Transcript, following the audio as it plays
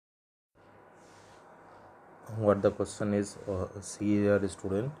what the question is. See here,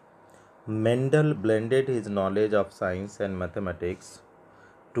 student. Mendel blended his knowledge of science and mathematics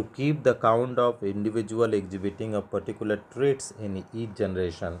to keep the count of individual exhibiting a particular traits in each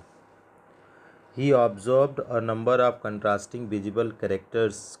generation. He observed a number of contrasting visible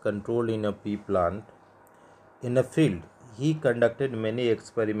characters controlled in a pea plant. In a field, he conducted many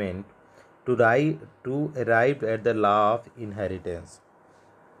experiments to arrive at the law of inheritance.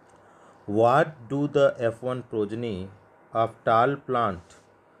 What do the F1 progeny of tall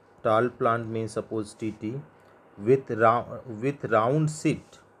plant means suppose TT, with round seed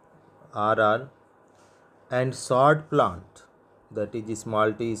RR, and short plant, that is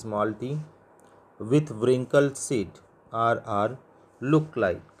small t, with wrinkled seed RR, look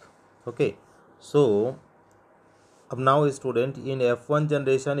like? Okay, so now student, in F1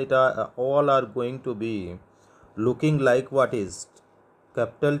 generation all are going to be looking like what is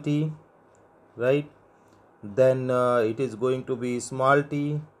capital T, right? Then it is going to be small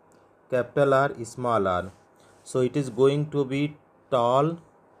t, capital R, small r. So it is going to be tall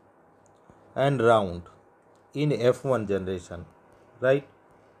and round in F1 generation, right?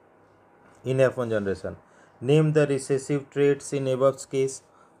 In F1 generation. Name the recessive traits in above case.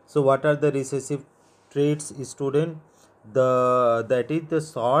 So what are the recessive traits, student? That is the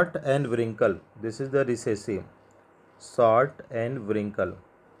short and wrinkle. This is the recessive, short and wrinkle.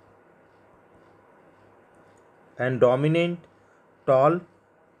 And dominant, tall,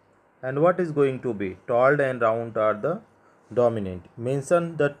 and what is going to be tall and round are the dominant.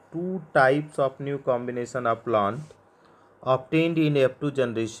 Mention the two types of new combination of plant obtained in F2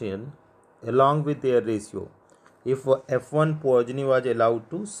 generation along with their ratio if F1 progeny was allowed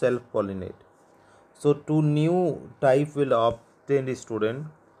to self-pollinate. So two new type will obtain, student,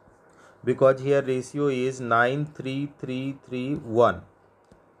 because here ratio is 9:3:3:3:1.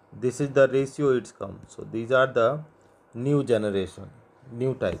 This is the ratio it's come. So these are the new generation,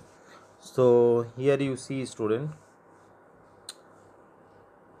 new type. So here you see, student,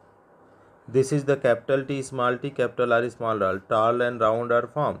 this is the capital T, small t, capital R, small r. Tall and round are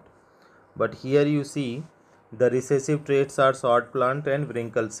formed. But here you see the recessive traits are short plant and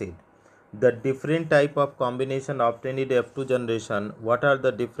wrinkled seed. The different type of combination obtained in F2 generation. What are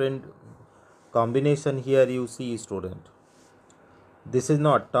the different combination here you see, student? This is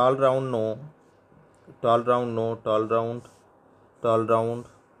not tall round, no. Tall round, no. Tall round, tall round.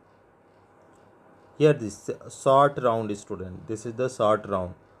 Here this short round, student. This is the short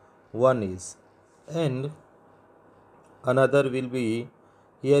round. One is, and another will be,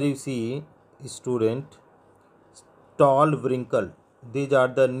 here you see, student, tall wrinkle. These are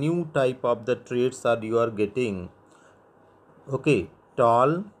the new type of the traits that you are getting. Okay,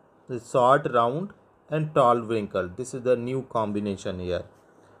 tall, short round, and tall wrinkle. This is the new combination here.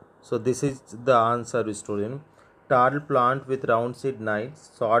 So this is the answer, student. Tall plant with round seed 9,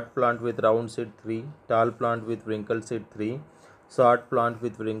 short plant with round seed 3, tall plant with wrinkled seed 3, short plant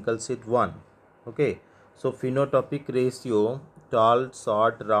with wrinkled seed 1. Okay, so phenotypic ratio tall,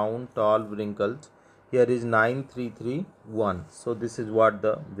 short, round, tall, wrinkles, here is 9:3:3:1. So this is what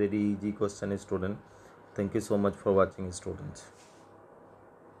the very easy question is, student. Thank you so much for watching, students.